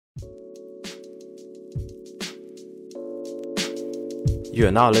You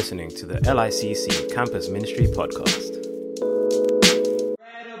are now listening to the LICC Campus Ministry Podcast.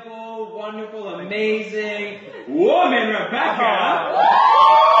 Incredible, wonderful, amazing woman, Rebecca.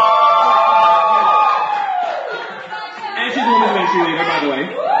 And she's a women's ministry leader, by the way.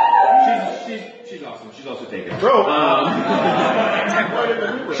 She's awesome. She's also taken.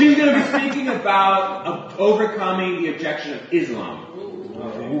 She's going to be speaking about overcoming the objection of Islam.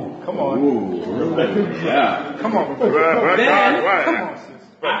 Come on. Yeah. Come on. Then,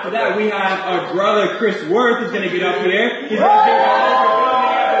 after that, we have our brother Chris Worth is going to get up here. He's going to do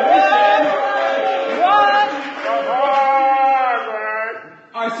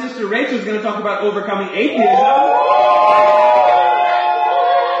our sister Rachel is going to talk about overcoming atheism.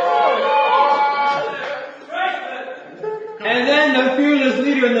 And then the fearless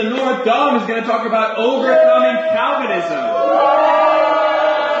leader in the North, Dom, is going to talk about overcoming Calvinism.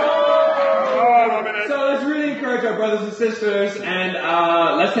 So let's really encourage our brothers and sisters, and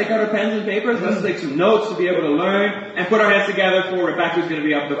let's take out our pens and papers. Let's take some notes to be able to learn, and put our heads together for Rebecca, who's going to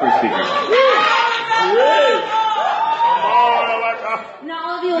be up the first speaker. Not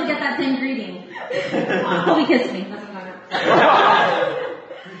all of you will get that same greeting. Holy kiss me. That's what I'm talking about.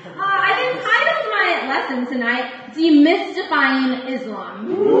 I've entitled my lesson tonight, Demystifying Islam.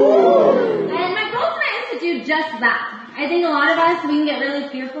 And my goal tonight is to do just that. I think a lot of us, we can get really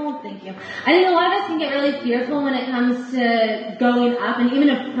fearful. Thank you. I think a lot of us can get really fearful when it comes to going up and even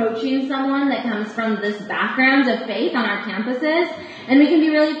approaching someone that comes from this background of faith on our campuses. And we can be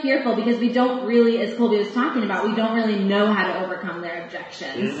really fearful because we don't really, as Colby was talking about, we don't really know how to overcome their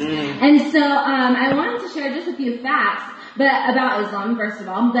objections. And so I wanted to share just a few facts about Islam, first of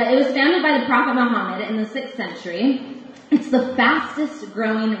all. That it was founded by the Prophet Muhammad in the 6th century. It's the fastest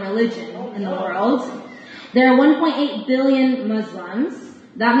growing religion in the world. There are 1.8 billion Muslims.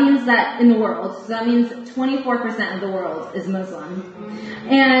 That means that in the world, so that means 24% of the world is Muslim.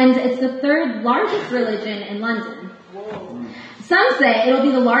 And it's the 3rd largest religion in London. Some say it'll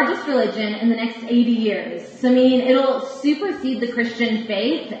be the largest religion in the next 80 years. So I mean, it'll supersede the Christian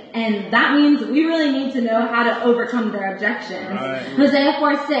faith, and that means we really need to know how to overcome their objections. Right. Hosea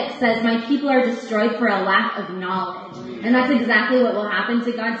 4:6 says, "My people are destroyed for a lack of knowledge." And that's exactly what will happen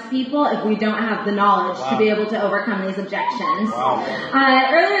to God's people if we don't have the knowledge to be able to overcome these objections.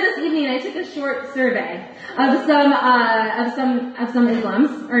 Earlier this evening, I took a short survey of some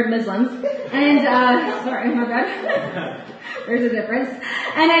Muslims, and sorry, my bad. There's a difference.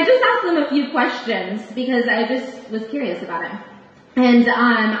 And I just asked them a few questions because I just was curious about it. And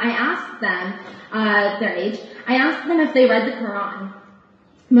I asked them their age. I asked them if they read the Quran.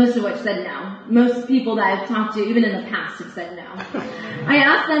 Most of which said no. Most people that I've talked to, even in the past, have said no. I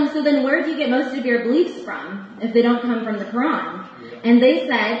asked them, so then where do you get most of your beliefs from if they don't come from the Quran? And they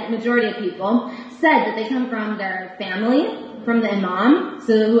said, majority of people, said that they come from their family, from the imam,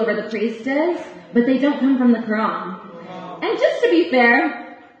 so whoever the priest is, but they don't come from the Quran. And just to be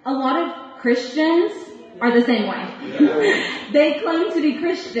fair, a lot of Christians are the same way. They claim to be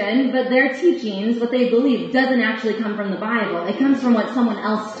Christian, but their teachings, what they believe, doesn't actually come from the Bible. It comes from what someone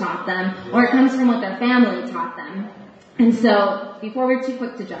else taught them, or it comes from what their family taught them. And so, before we're too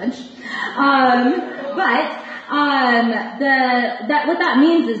quick to judge, what that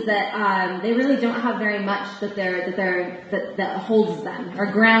means is that they really don't have very much that holds them or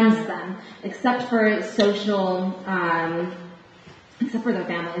grounds them, except for social. Except for their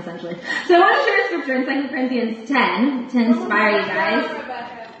family, essentially. So I want to share a scripture in 2 Corinthians 10 to inspire you guys.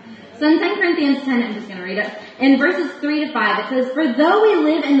 So in 2 Corinthians 10, I'm just going to read it. In verses 3 to 5, it says, "For though we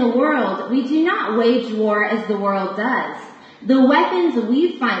live in the world, we do not wage war as the world does. The weapons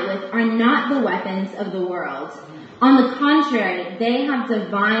we fight with are not the weapons of the world. On the contrary, they have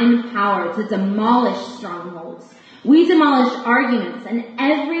divine power to demolish strongholds. We demolish arguments and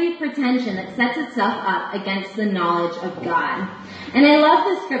every pretension that sets itself up against the knowledge of God." And I love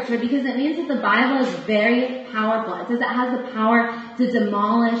this scripture because it means that the Bible is very powerful. It says it has the power to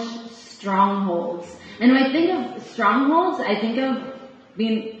demolish strongholds. And when I think of strongholds, I think of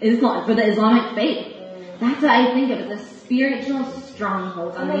being Islam, for the Islamic faith. That's what I think of, as a spiritual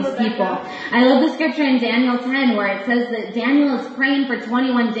stronghold on these people. I love the scripture in Daniel 10 where it says that Daniel is praying for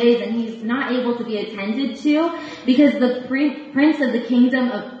 21 days and he's not able to be attended to because the prince of the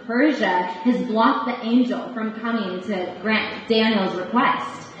kingdom of Persia has blocked the angel from coming to grant Daniel's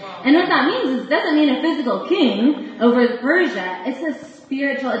request. And what that means is it doesn't mean a physical king over Persia. It's a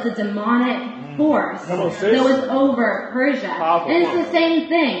spiritual, it's a demonic force that was over Persia. And it's the same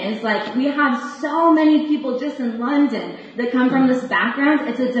thing. It's like we have so many people just in London that come from this background.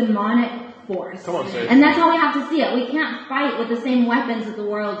 It's a demonic force. Come on, sis. And that's how we have to see it. We can't fight with the same weapons that the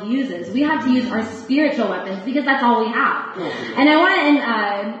world uses. We have to use our spiritual weapons because that's all we have. And I want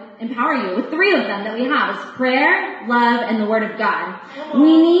to empower you with 3 of them that we have. Is prayer, love, and the Word of God.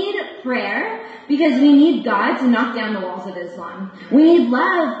 We need prayer because we need God to knock down the walls of Islam. We need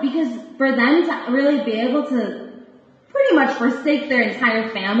love because for them to really be able to pretty much forsake their entire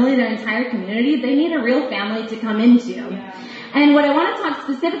family, their entire community, they need a real family to come into. And what I want to talk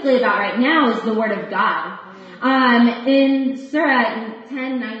specifically about right now is the Word of God. In Surah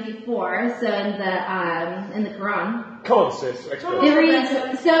 1094, so in the Quran, Come on, sis. Explain. it reads,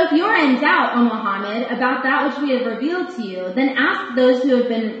 "So if you are in doubt, O Muhammad, about that which we have revealed to you, then ask those who have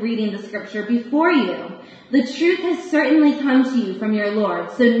been reading the scripture before you. The truth has certainly come to you from your Lord,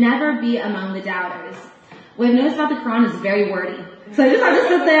 so never be among the doubters." What I've noticed about the Quran is very wordy. So I just have to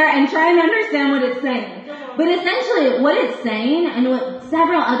sit there and try and understand what it's saying. But essentially, what it's saying, and what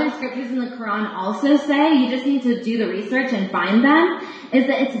several other scriptures in the Quran also say, you just need to do the research and find them, is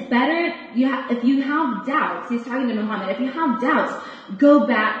that it's better, if you have doubts, he's talking to Muhammad, if you have doubts, go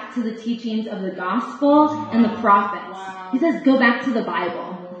back to the teachings of the gospel and the prophets. He says, go back to the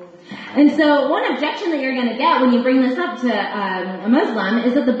Bible. And so one objection that you're going to get when you bring this up to a Muslim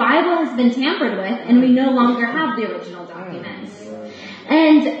is that the Bible has been tampered with and we no longer have the original documents.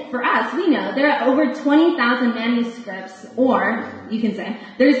 And for us, we know there are over 20,000 manuscripts, or you can say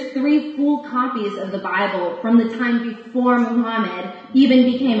there's 3 full copies of the Bible from the time before Muhammad even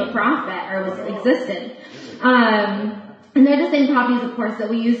became a prophet or existed. And they're the same copies, of course, that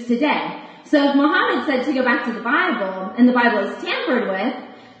we use today. So if Muhammad said to go back to the Bible and the Bible is tampered with,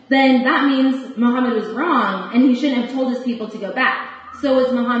 then that means Muhammad was wrong and he shouldn't have told his people to go back. So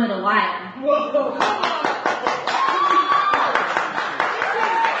is Muhammad a liar?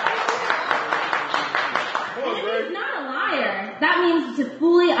 That means to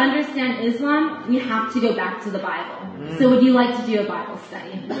fully understand Islam, we have to go back to the Bible. So would you like to do a Bible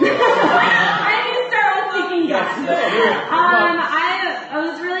study? I can start with thinking God. I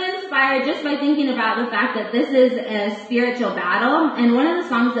was really inspired just by thinking about the fact that this is a spiritual battle, and one of the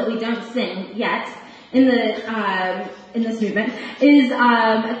songs that we don't sing yet in this movement is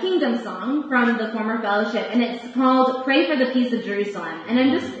a kingdom song from the former fellowship, and it's called Pray for the Peace of Jerusalem. And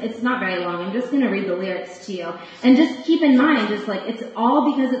it's not very long, I'm just going to read the lyrics to you. And just keep in mind, just like it's all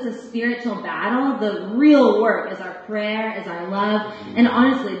because it's a spiritual battle. The real work is our prayer, is our love, and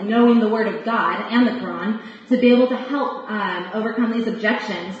honestly, knowing the Word of God and the Quran to be able to help overcome these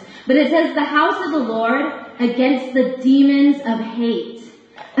objections. But it says, the house of the Lord against the demons of hate.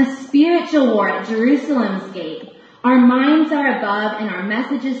 A spiritual war at Jerusalem's gate. Our minds are above and our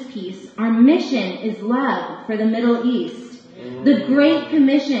message is peace. Our mission is love for the Middle East. The Great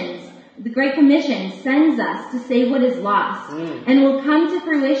Commission sends us to save what is lost and will come to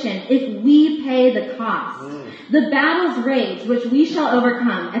fruition if we pay the cost. The battles rage, which we shall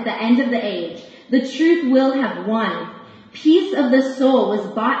overcome at the end of the age. The truth will have won. Peace of the soul was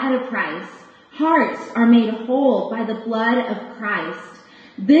bought at a price. Hearts are made whole by the blood of Christ.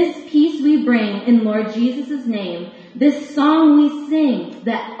 This peace we bring in Lord Jesus' name. This song we sing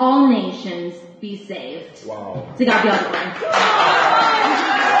that all nations be saved. Wow. To God be all the glory.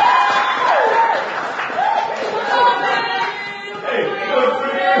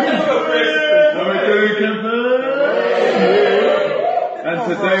 And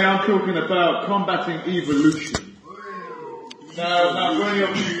today I'm talking about combating evolution. Now, for any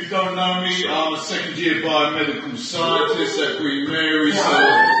of you who don't know me, I'm a second-year biomedical scientist at Queen Mary,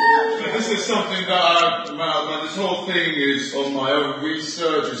 so this is something that this whole thing is on my own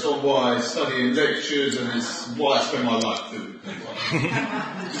research, it's on what I study in lectures, and it's what I spend my life doing.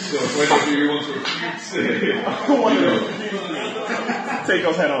 So, for any of you who want to refute it, Take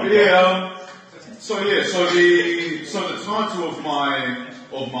those head on. So the title of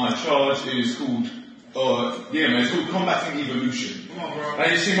my charge is called it's called Combating Evolution.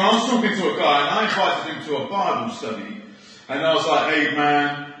 And you see, I was talking to a guy and I invited him to a Bible study. And I was like, hey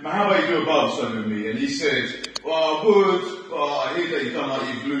man, how about you do a Bible study with me? And he said, well, I would, but I hear that you don't like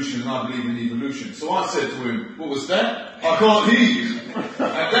evolution and I believe in evolution. So I said to him, what was that? I can't hear you.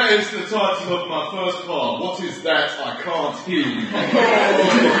 And that is the title of my first part. What is that? I can't hear you.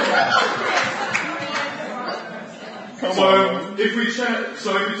 So if we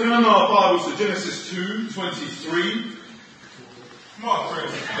turn our Bibles to Genesis 2:23.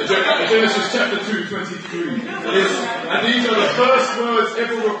 Genesis chapter 2:23. And these are the first words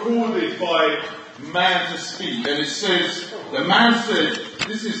ever recorded by man to speak. And it says, the man said,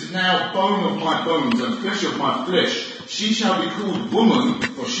 this is now bone of my bones and flesh of my flesh. She shall be called woman,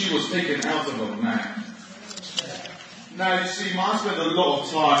 for she was taken out of a man. Now, you see, I spend a lot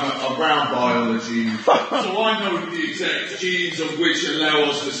of time around biology, so I know the exact genes of which allow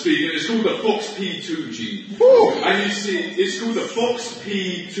us to speak, and it's called the FOXP2 gene. And you see, it's called the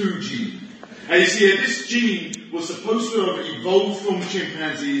FOXP2 gene. And you see, this gene was supposed to have evolved from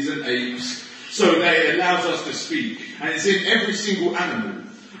chimpanzees and apes, so that it allows us to speak. And it's in every single animal.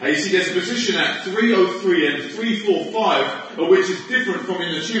 And you see, there's a position at 303 and 345, which is different from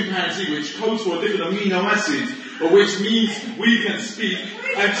in the chimpanzee, which codes for a different amino acid, which means we can speak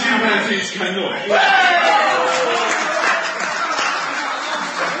and chimpanzees cannot.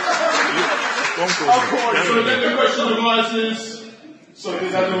 So then the question arises, so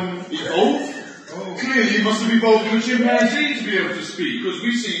did Adam evolve? Clearly he must have evolved from a chimpanzee to be able to speak, because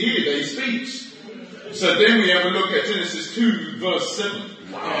we see here that he speaks. So then we have a look at Genesis 2 verse 7.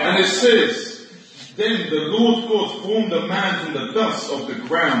 And it says, then the Lord God formed a man from the dust of the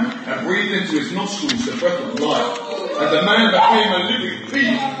ground and breathed into his nostrils the breath of life. And the man became a living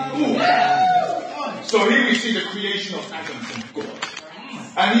being. So here we see the creation of Adam from God.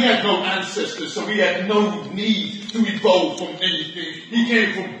 And he had no ancestors, so he had no need to evolve from anything. He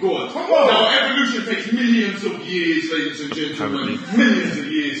came from God. Now evolution takes millions of years, ladies and gentlemen. Millions of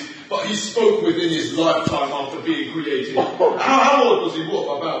years. But he spoke within his lifetime after being created. How old was he?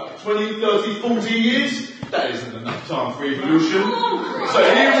 What, about 20, 30, 40 years? That isn't enough time for evolution. So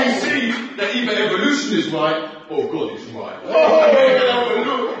here we see that either evolution is right or God is right. And we're going to have a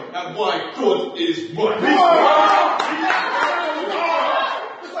look at why God is right.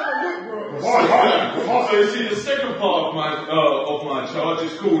 So you see, the second part of my charge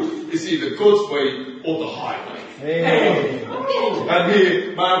is called, it's either God's way or the highway. And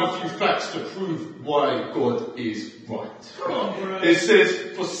here, I have a few facts to prove why God is right. It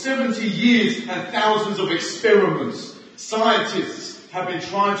says, for 70 years and thousands of experiments, scientists have been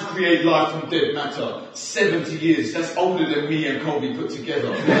trying to create life from dead matter. 70 years, that's older than me and Colby put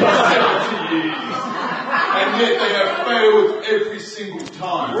together. 70 years. And yet they have failed every single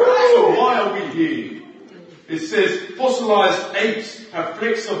time. So why are we here? It says, fossilized apes have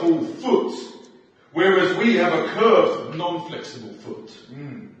flexible foot, whereas we have a curved, non-flexible foot.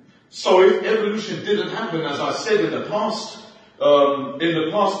 So if evolution didn't happen, as I said in the past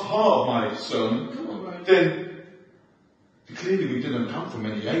part of my sermon, then clearly we didn't come from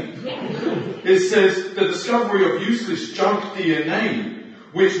any ape. It says the discovery of useless junk DNA,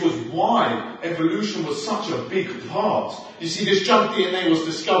 which was why evolution was such a big part. You see, this junk DNA was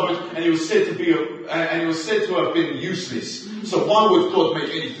discovered, and it was said to have been useless. So why would God make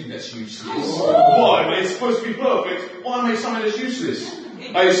anything that's useless? Why? When it's supposed to be perfect, why make something that's useless?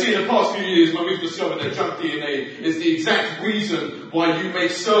 You see, in the past few years, when we've discovered that junk DNA is the exact reason why you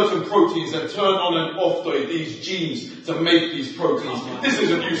make certain proteins and turn on and off these genes to make these proteins. This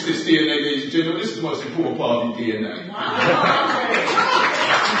isn't useless DNA, ladies and gentlemen. This is the most important part of your DNA.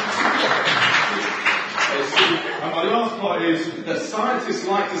 And my last part is that scientists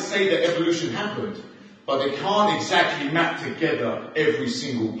like to say that evolution happened, but they can't exactly map together every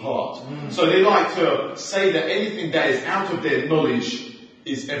single part. So they like to say that anything that is out of their knowledge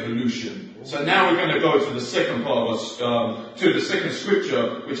is evolution. So now we're going to go to the second part of us, to the second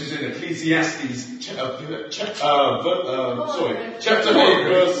scripture, which is in Ecclesiastes chapter 8,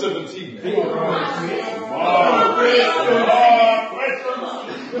 verse 17.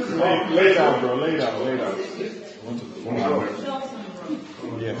 Lay down, bro. Lay down.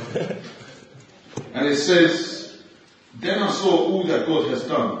 Yeah. And it says, then I saw all that God has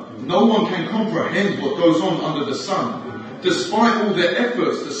done. No one can comprehend what goes on under the sun. Despite all their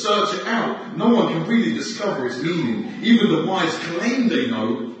efforts to search it out, no one can really discover its meaning. Even the wise claim they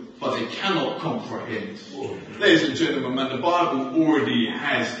know, but they cannot comprehend. Ladies and gentlemen, man, the Bible already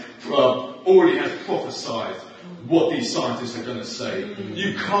has prophesied what these scientists are going to say.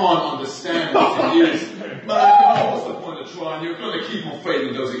 You can't understand what it is. Man, what's the point of trying? You're going to keep on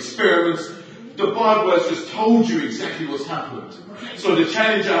failing those experiments. The Bible has just told you exactly what's happened. So the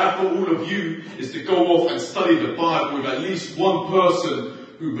challenge I have for all of you is to go off and study the Bible with at least one person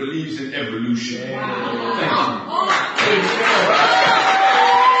who believes in evolution. Thank you.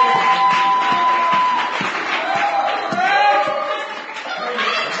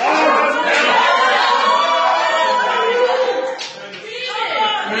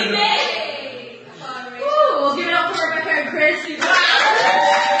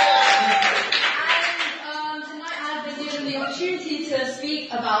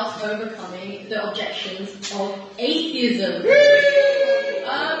 Overcoming the objections of atheism.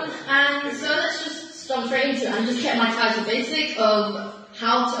 And so let's just jump straight into it and just get my title basic of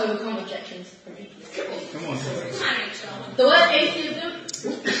how to overcome objections from atheism. Come on. The word atheism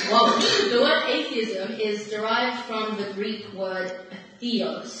Well, the word atheism is derived from the Greek word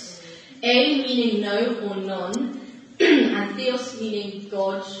theos. A meaning no or none, and theos meaning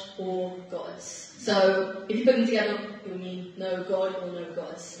God or gods. So, if you put them together, it will mean no God or no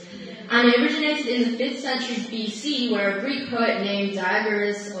gods. And it originated in the 5th century BC, where a Greek poet named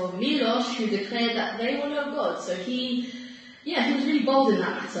Diagoras of Milos, who declared that they were no gods. So he was really bold in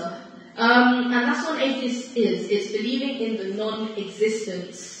that matter. And that's what an atheist is. It's believing in the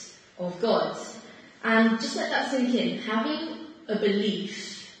non-existence of God. And just let that sink in. Having a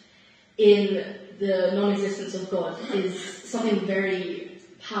belief in the non-existence of God is something very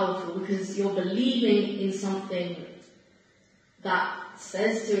powerful, because you're believing in something that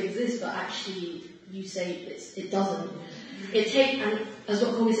says to exist, but actually you say it doesn't. And as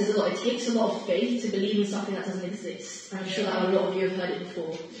what Colby says a lot, it takes a lot of faith to believe in something that doesn't exist. I'm sure that a lot of you have heard it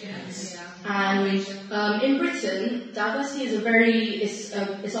before. Yes. And in Britain, diversity is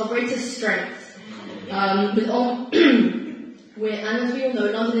it's our greatest strength. And as we all know,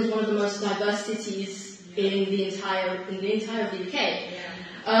 London is one of the most diverse cities in the entire of the UK.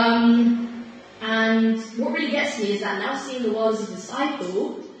 And what really gets me is that now seeing the world as a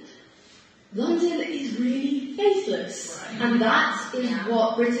disciple, London is really faithless. Right. And that is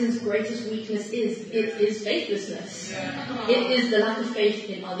what Britain's greatest weakness is. It is faithlessness. Yeah. It is the lack of faith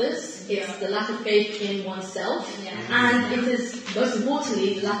in others. It's the lack of faith in oneself. Yeah. And it is, most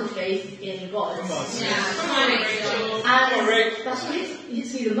importantly, the lack of faith in God. Yeah. And that's what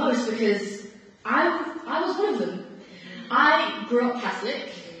hits me the most, because I was one of them. I grew up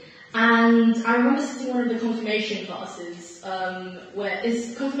Catholic, and I remember sitting in one of the confirmation classes, where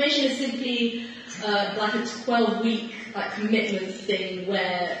confirmation is simply like a 12-week commitment thing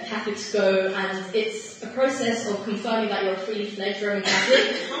where Catholics go, and it's a process of confirming that you're a fully fledged Roman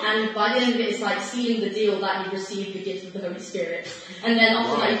Catholic, and by the end of it, it's like sealing the deal that you've received the gift of the Holy Spirit. And then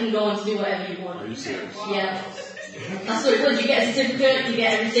after that, you can go on to do whatever you want. Are you serious? Yeah. That's what it was. You get a certificate, you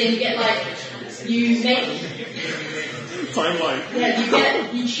get everything, you get you make... Timeline.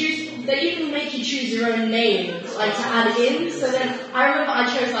 Yeah, you choose, they even make you choose your own name, to add in. So then, I remember I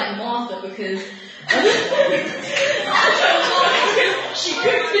chose Martha because, she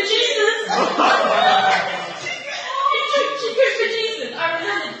cooked for Jesus. She cooked for Jesus. I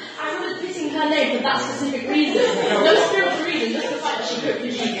remember picking her name for that specific reason. No spiritual reason, just the fact that she cooked for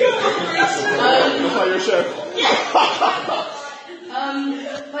Jesus. That's why you're a chef.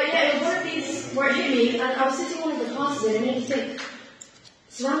 But yeah, it was one of these where it hit me, and I was sitting in one of the classes and it made me think,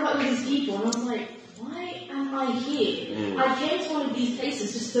 surrounded by all these people, and I was like, why am I here? I came to one of these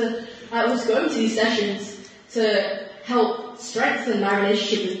places I was going to these sessions to help strengthen my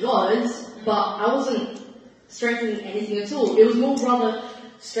relationship with God, but I wasn't strengthening anything at all. It was more rather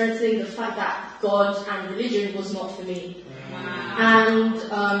strengthening the fact that God and religion was not for me. Wow.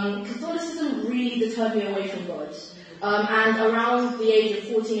 And Catholicism really deterred me away from God. And around the age of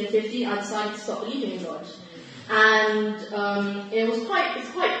 14 and 15, I decided to stop believing in God. And it's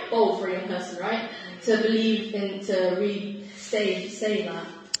quite bold for a young person, right? To really say that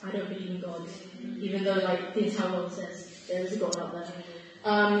I don't believe in God, even though the entire world says there is a God out there.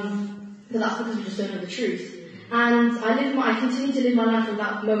 But that's because we just don't know the truth. And I continue to live my life from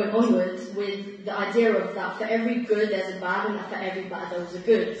that moment onwards with the idea of that for every good there's a bad, and that for every bad there was a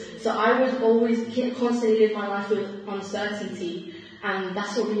good. So I would always constantly live my life with uncertainty, and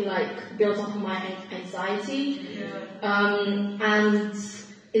that's what really built up on my anxiety. And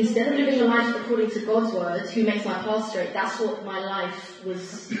instead of living a life according to God's word, who makes my path straight, that's what my life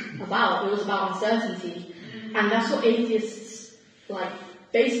was about. It was about uncertainty. And that's what atheists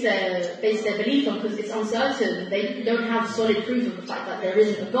base their belief on, because it's uncertain. They don't have solid proof of the fact that there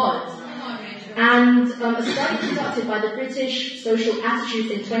isn't a God. And a study conducted by the British Social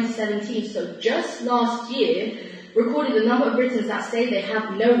Attitudes in 2017, so just last year, recorded the number of Britons that say they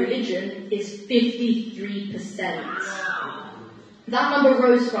have no religion is 53%. That number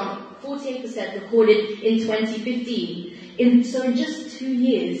rose from 14% recorded in 2015. So in just 2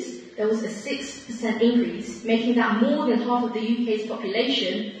 years, there was a 6% increase, making that more than half of the UK's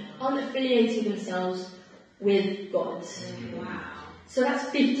population unaffiliating themselves with God. Wow. So that's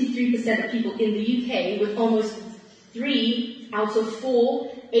 53% of people in the UK, with almost 3 out of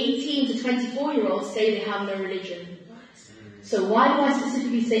 4 18 to 24-year-olds say they have no religion. So why do I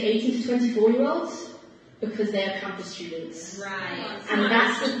specifically say 18 to 24-year-olds? Because they are campus students. Right. And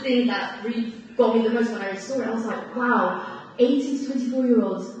that's the thing that really got me the most when I saw it. I was like, wow, 18 to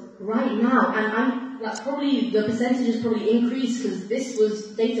 24-year-olds right now. And the percentage has probably increased, because this was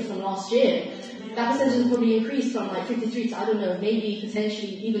data from last year. That percentage has probably increased from 53 to, I don't know, maybe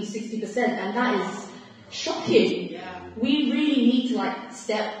potentially even 60%. And that is shocking. We really need to like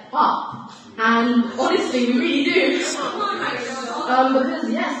step up, and honestly, we really do. Because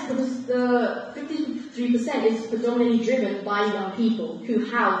the 53% is predominantly driven by young people who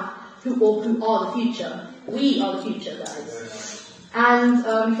are the future. We are the future, guys. And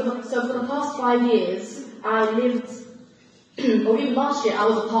for the past 5 years, I lived, or even last year, I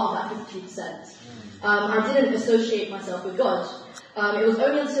was a part of that 53%. I didn't associate myself with God. It was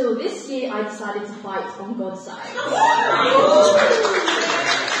only until this year I decided to fight on God's side.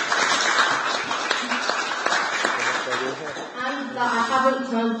 And that I haven't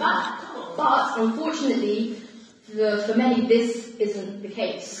turned back. But unfortunately, for many, this isn't the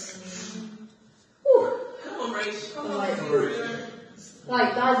case. Whew.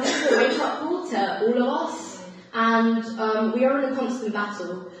 Like, guys, this is a wake-up call to all of us. And we are in a constant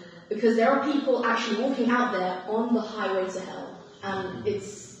battle. Because there are people actually walking out there on the highway to hell. And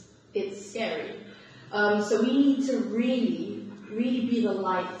it's scary. So we need to really be the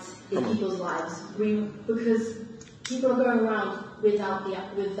light in people's lives. Because people are going around with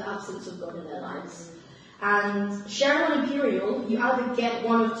the absence of God in their lives. And sharing on Imperial, you either get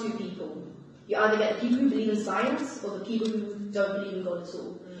one of two people. You either get the people who believe in science or the people who don't believe in God at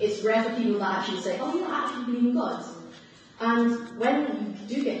all. It's rare for people that actually say, oh, you don't actually believe in God. And when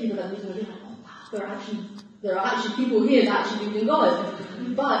you do get people that believe in God, you're like, oh wow, there are actually people here that actually believe in God.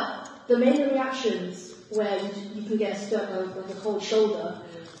 But the main reactions where you can get a stir of a cold shoulder,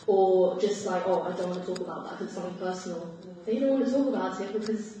 or just like, oh, I don't want to talk about that because it's something personal. They don't want to talk about it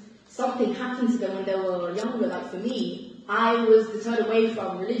because something happened to them when they were younger. Like for me, I was deterred away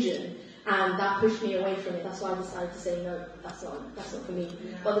from religion, and that pushed me away from it. That's why I decided to say, no, that's not for me.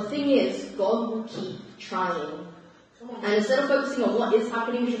 But the thing is, God will keep trying. And instead of focusing on what is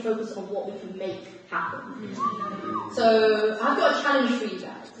happening, we should focus on what we can make happen. So I've got a challenge for you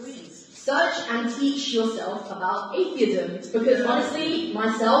guys. Search and teach yourself about atheism. Because honestly,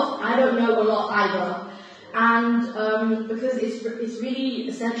 myself, I don't know a lot either. And because it's really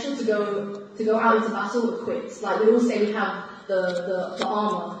essential to go out into battle equipped. Like we all say we have the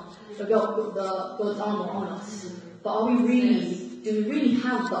armor, God's armor on us. But do we really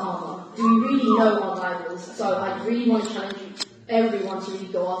have the armor? Do we really know our Bibles? So I really want to challenge everyone to really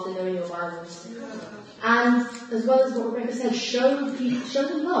go after knowing your Bibles. And as well as what Rebecca said, show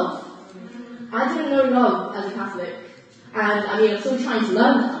them love. I didn't know love as a Catholic. And I mean, I'm still trying to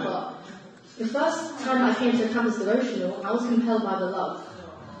learn that, but the first time I came to a campus devotional, I was compelled by the love.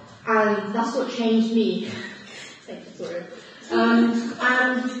 And that's what changed me. Thank you, Victoria. And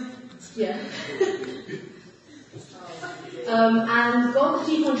God will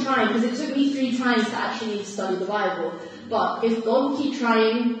keep on trying, because it took me 3 times to actually study the Bible. But if God will keep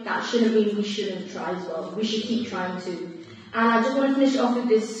trying, that shouldn't mean we shouldn't try as well. We should keep trying too. And I just want to finish off with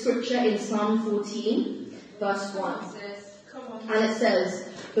this scripture in Psalm 14, verse 1. And it says,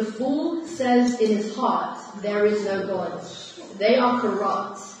 "The fool says in his heart, there is no God. They are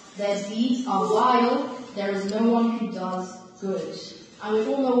corrupt. Their deeds are vile. There is no one who does good." And we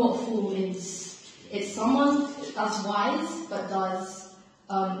all know what a fool is. It's someone that's wise, but that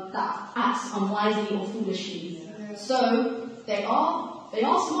acts unwisely or foolishly. So they are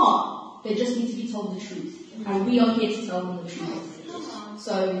smart. They just need to be told the truth, and we are here to tell them the truth.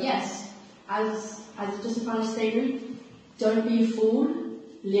 So yes, as just a final statement, don't be a fool.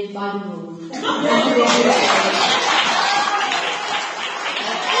 Live by the rules.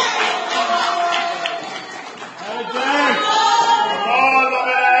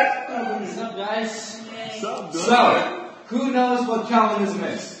 So, who knows what Calvinism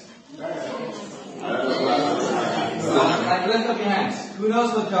is? Like, lift up your hands. Who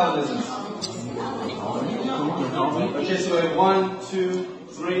knows what Calvinism is? Okay, so 1, 2,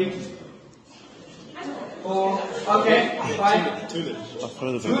 3, 4. Okay, 5.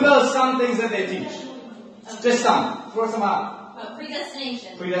 Who knows some things that they teach? Just some. Throw some out.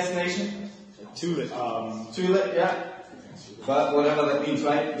 Predestination. Predestination? Tulip. Tulip, yeah. But whatever that means,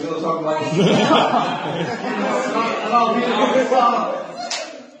 right? We will talk about it.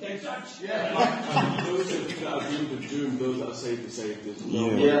 Those that are doomed are doomed, those that are saved are saved.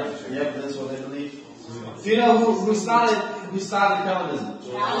 Yeah, that's what they believe. Do you know who started Calvinism?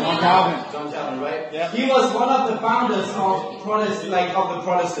 John Calvin. John Calvin, right? Yeah. He was one of the founders of the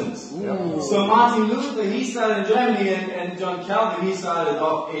Protestants. Ooh. So Martin Luther, he started in Germany, and John Calvin, he started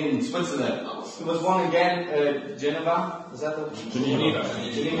off in Switzerland. He was born again, Geneva. Is that the Geneva?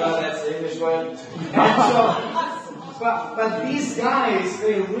 Geneva, that's the English word. And so, but these guys,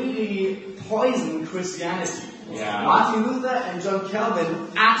 they really poisoned Christianity. Yeah. Martin Luther and John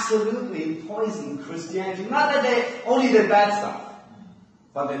Calvin absolutely poisoned Christianity. Not that they only did bad stuff,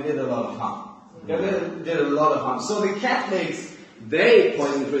 but they did a lot of harm. They did a lot of harm. So the Catholics, they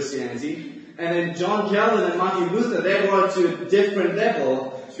poisoned Christianity, and then John Calvin and Martin Luther, they brought it to a different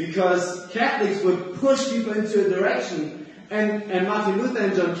level, because Catholics would push people into a direction, and Martin Luther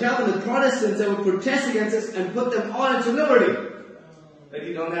and John Calvin, the Protestants, they would protest against this and put them all into liberty. That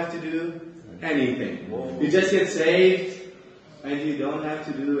you don't have to do anything. You just get saved, and you don't have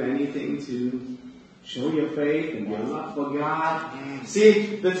to do anything to show your faith and your love for God.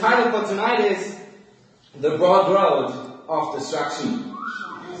 See, the title for tonight is The Broad Road of Destruction.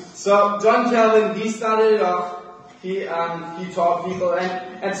 So John Calvin, he started it off. He taught people,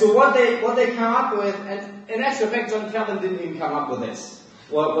 and so what they come up with, and in actual fact, John Calvin didn't even come up with this.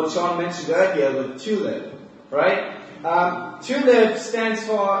 What Sean mentioned earlier, the TULIP, right? TULIP stands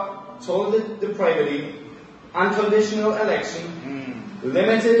for total depravity, unconditional election,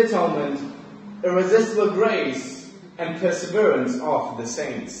 limited atonement, irresistible grace, and perseverance of the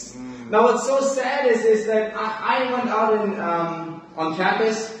saints. Now, what's so sad is that I went out on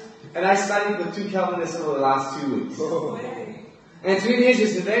campus. And I studied with two Calvinists over the last 2 weeks. And it's really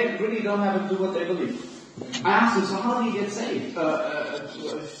interesting. They really don't have a clue what they believe. I asked them, so how do you get saved?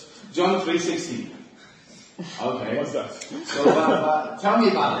 John 3:16. Okay. What's that? So tell me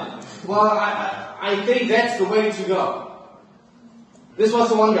about it. Well, I think that's the way to go. This was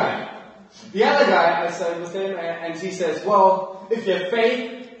the one guy. The other guy, I studied with him, and he says, well, if you have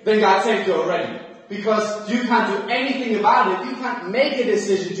faith, then God saved you already. Because you can't do anything about it. You can't make a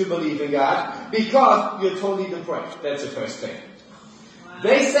decision to believe in God because you're totally depraved. That's the first thing.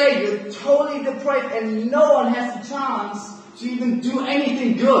 They say you're totally depraved and no one has the chance to even do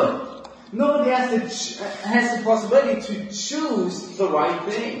anything good. Nobody has the possibility to choose the right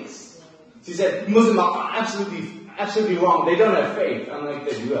things. She said, Muslims are absolutely wrong. They don't have faith. I'm like,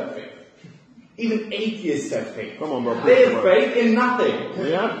 they do have faith. Even atheists have faith. Come on, bro. They have faith in nothing.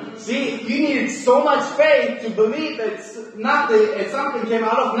 Yeah. See, you needed so much faith to believe that something came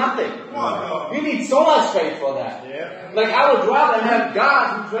out of nothing. You need so much faith for that. Yeah. Like, I would rather have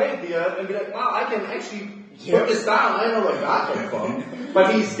God who created the earth and be like, wow, I can actually put this down. I know where God came from.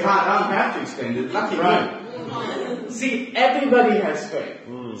 But He's God. I don't have to explain it. Lucky me. See, everybody has faith.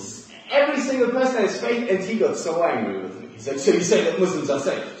 Every single person has faith, and he got so angry with me. He said, so you say that Muslims are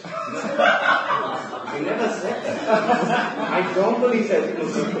saved? I never said that. I don't believe that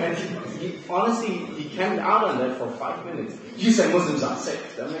Muslims, and he camped out on that for 5 minutes. You say Muslims are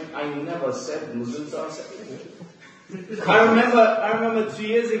saved. I never said Muslims are saved. I remember 2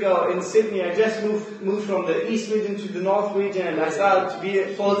 years ago in Sydney, I just moved from the East region to the North region, and I started to be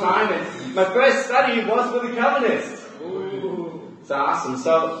full time, and my first study was with a Calvinist. It's awesome.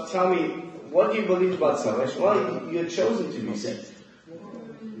 So tell me, what do you believe about salvation? Well, you're chosen to be saved.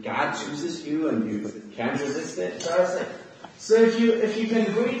 God chooses you and you can't resist it. So if you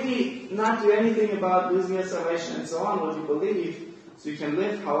can really not do anything about losing your salvation and so on, what you believe, so you can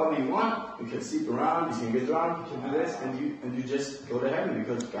live however you want, you can sleep around, you can get drunk, you can do this, and you just go to heaven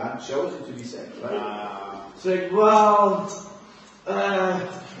because God chose you to be saved, right? It's like,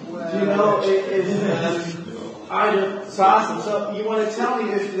 it's awesome. So you want to tell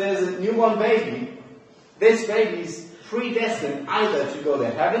me if there's a newborn baby, this baby is predestined either to go to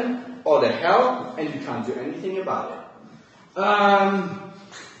heaven or to hell, and you can't do anything about it.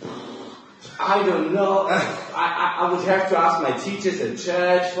 I don't know. I would have to ask my teachers at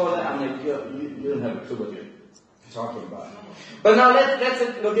church for that. I'm like, you don't have a clue what you're talking about. But now let's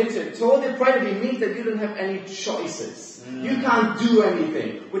look into it. Total depravity means that you don't have any choices. You can't do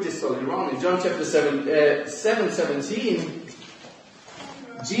anything, which is totally wrong. In John chapter 7:17,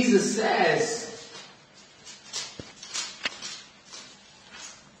 Jesus says,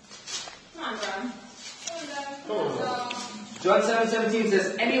 John 7:17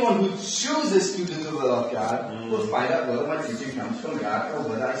 says, anyone who chooses to do the will of God will find out whether my teaching comes from God or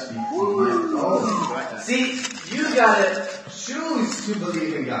whether I speak from my own. See, you gotta choose to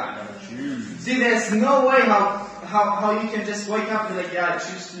believe in God. See, there's no way how you can just wake up and be like, yeah, I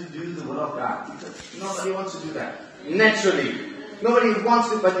choose to do the will of God. Because nobody wants to do that. Naturally. Nobody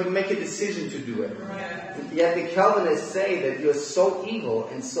wants it, but you make a decision to do it. Yet the Calvinists say that you're so evil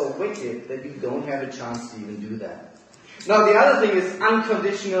and so wicked that you don't have a chance to even do that. Now the other thing is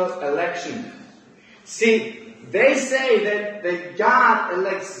unconditional election. See, they say that God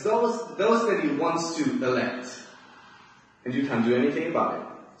elects those that He wants to elect. And you can't do anything about it.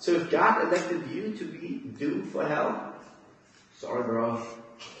 So if God elected you to be doomed for hell, sorry bro,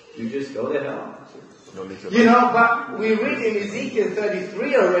 you just go to hell. But we read in Ezekiel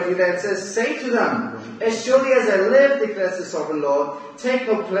 33 already that it says, say to them, as surely as I live, declares the sovereign Lord,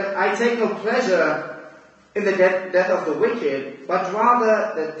 I take no pleasure in the death of the wicked, but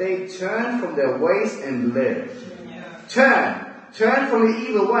rather that they turn from their ways and live. Turn from the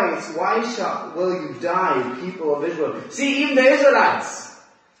evil ways. Why will you die, people of Israel? See, even the Israelites.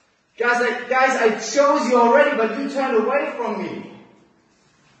 Guys, I chose you already, but you turned away from me.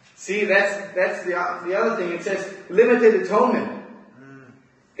 See, that's the other thing. It says limited atonement.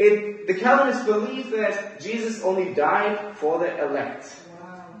 The Calvinists believe that Jesus only died for the elect.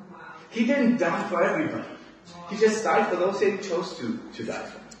 He didn't die for everybody. He just died for those that he chose to die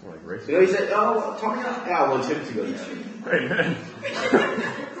for. You know, he said, oh, well, Tommy, I want him to go there. Amen.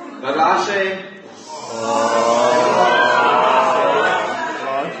 Ralashe.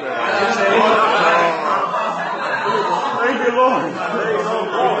 Thank you, Lord.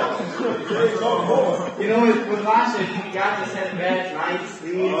 You know, with Lashe, God just had bad nights,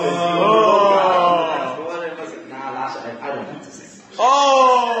 sleep, Lashe, I don't want to say.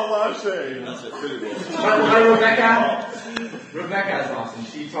 Lashe. But Rebecca is awesome.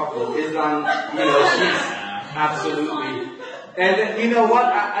 She talked about Islam, she's absolutely. And you know what?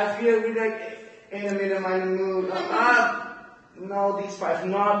 I feel really like in a bit of my mood. No, these five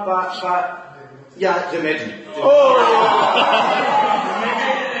not, but yeah, Jemeji.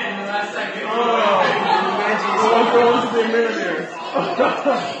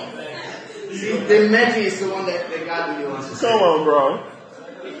 See, the Meji is the one that God really wants to say. Come on, bro.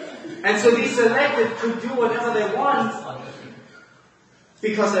 And so these elected could do whatever they want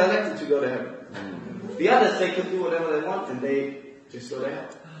because they're elected to go to heaven. The others, they could do whatever they want and they just go to hell.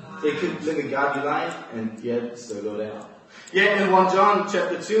 They could live a godly life and yet still go to hell. Yet in 1 John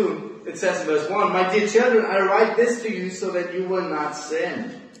chapter 2, it says in verse 1, "My dear children, I write this to you so that you will not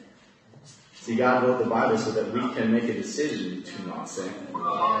sin." See, God wrote the Bible so that we can make a decision to not sin.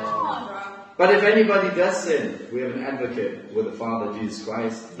 But if anybody does sin, we have an advocate with the Father, Jesus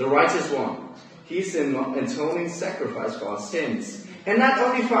Christ, the righteous one. He's an atoning sacrifice for our sins. And not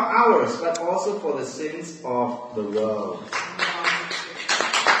only for ours, but also for the sins of the world.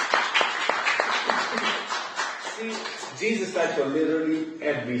 See, Jesus died for literally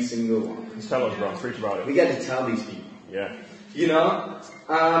every single one. Just tell us, bro. Preach about it. We got to tell these people. Yeah. You know?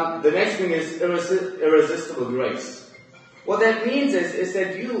 The next thing is irresistible grace. What that means is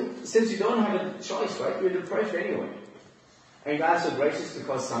that since you don't have a choice, right, you're deprived anyway. And God is so gracious to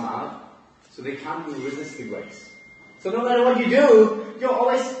cause some out, so they can't even resist the grace. So no matter what you do, you're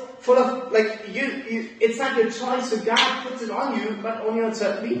always full of, it's not your choice, so God puts it on you, but only on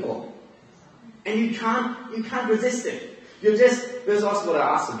certain people. And you can't resist it. There's also what I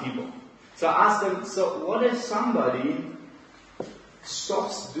ask the people. So I ask them, so what if somebody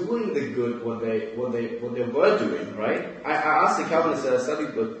stops doing the good what they were doing, right? I asked the Calvinists that I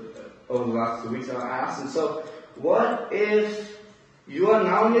studied with over the last 2 weeks, I asked them, so what if you are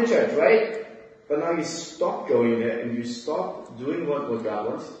now in your church, right? But now you stop going there and you stop doing what God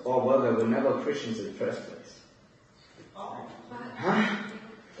wants, or well, there were never Christians in the first place. Huh?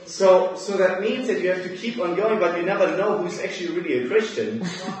 So that means that you have to keep on going, but you never know who's actually really a Christian,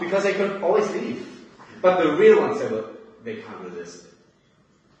 because they can always leave. But the real ones, they can't resist it.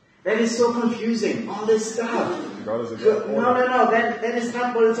 That is so confusing, all this stuff. No, that is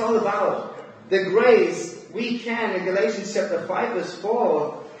not what it's all about. The grace, we can, in Galatians chapter 5 verse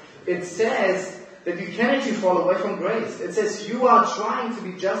 4, it says that you can actually fall away from grace. It says you are trying to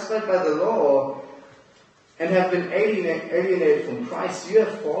be justified by the law and have been alienated from Christ. You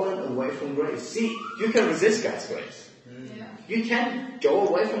have fallen away from grace. See, you can resist God's grace. Yeah. You can go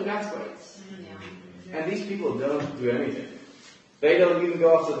away from God's grace. Yeah. And these people don't do anything. They don't even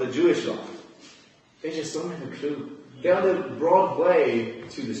go after the Jewish law. They just don't have a clue. They're on the broad way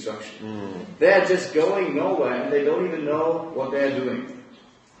to destruction. They're just going nowhere and they don't even know what they're doing.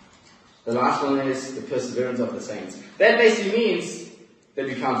 The last one is the perseverance of the saints. That basically means that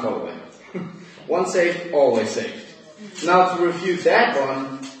you can't fall away. Once saved, always saved. Now to refute that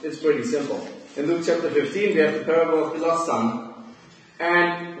one, it's pretty simple. In Luke chapter 15 we have the parable of the lost son.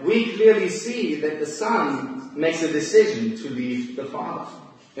 And we clearly see that the son makes a decision to leave the father.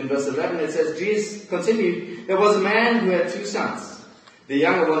 In verse 11 it says, Jesus continued, there was a man who had 2 sons. The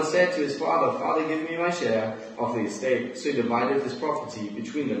younger one said to his father, Father, give me my share of the estate. So he divided his property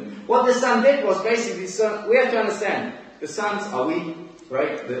between them. What the son did was basically, we have to understand, the sons are we,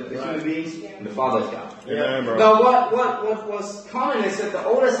 right? The human beings, and the father is God. Yeah, bro. Now what was common is that the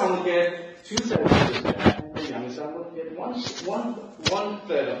older son would get 2/3 of the share. The younger son would get one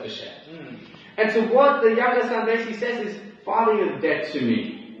third of the share. And so what the younger son basically says is, Father, you're dead to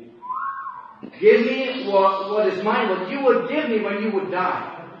me. Give me what is mine, what you would give me when you would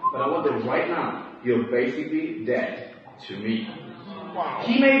die. But I want it right now. You're basically dead to me. Wow.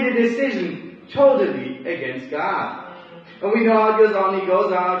 He made a decision totally against God. And we know how it goes on. He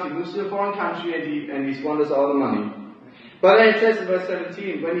goes out, he moves to a foreign country, and he squanders all the money. But then it says in verse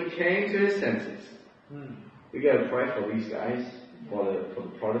 17, when he came to his senses, we gotta pray for these guys, for the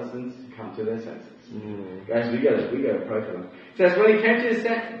Protestants to come to their senses. Guys, we gotta pray for them. It says, when he came to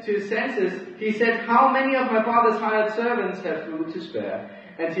his senses, he said, how many of my father's hired servants have food to spare,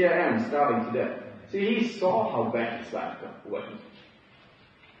 and here I am, starving to death. See, he saw how bad his life went.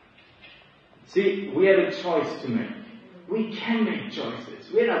 See, we have a choice to make. We can make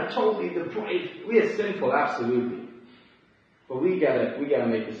choices. We're not totally depraved. We are sinful, absolutely. But we gotta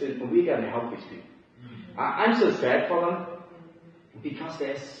make decisions. We gotta help these people. I'm so sad for them because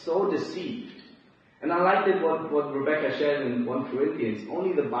they're so deceived. And I liked it what Rebecca shared in 1 Corinthians.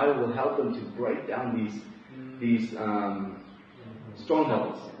 Only the Bible will help them to break down these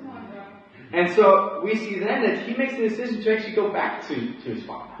strongholds. And so we see then that he makes the decision to actually go back to his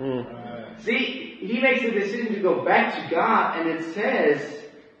father. See, he makes the decision to go back to God, and it says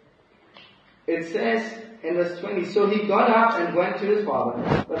in verse 20, so he got up and went to his father,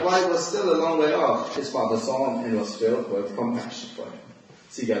 but while he was still a long way off, his father saw him and was filled with compassion for him.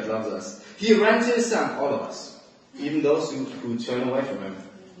 See, God loves us. He ran to his son, all of us, even those who turn away from him.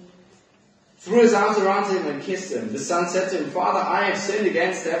 Threw his arms around him and kissed him. The son said to him, Father, I have sinned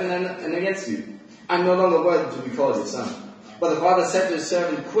against heaven and against you. I'm no longer worthy to be called your son. But the father said to his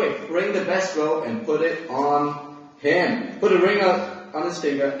servant, quick, bring the best robe and put it on him. Put a ring on his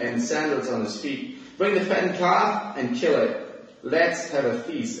finger and sandals on his feet. Bring the fattened calf and kill it. Let's have a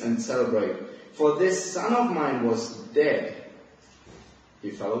feast and celebrate. For this son of mine was dead. He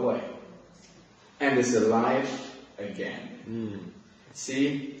fell away and is alive again.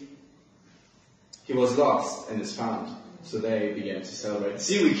 See, he was lost and is found. So they began to celebrate.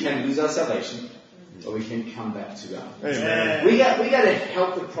 See, we can lose our salvation, or we can come back to God. Amen. We got to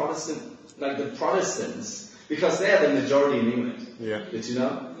help the Protestants, because they are the majority in England. Yeah. Did you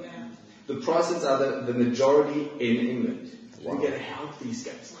know? Yeah. The Protestants are the majority in England. Wow. We got to help these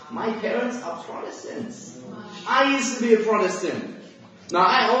guys. My parents are Protestants. I used to be a Protestant. Now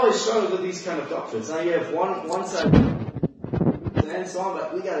I always struggle with these kind of doctrines. Now you have one side and so on,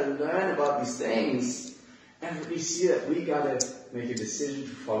 but we got to learn about these things. And we see that we got to make a decision to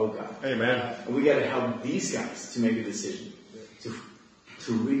follow God. Amen. And we got to help these guys to make a decision to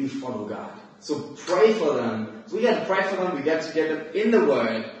really follow God. So pray for them. We got to pray for them. We got to get them in the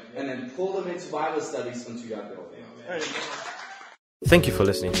Word and then pull them into Bible studies unto God. Thank you for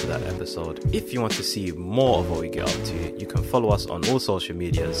listening to that episode. If you want to see more of what we get up to, you can follow us on all social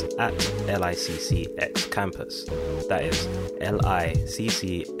medias at LICCX Campus. That is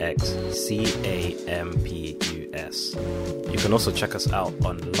LICCXCAMPUS. You can also check us out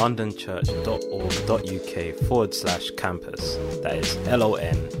on londonchurch.org.uk/campus. That is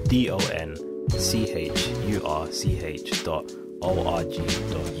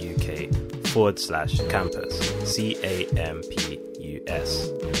LONDONCHURCH.org.uk/campus. CAMPUS.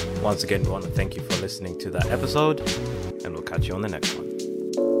 Once again, we want to thank you for listening to that episode, and we'll catch you on the next one.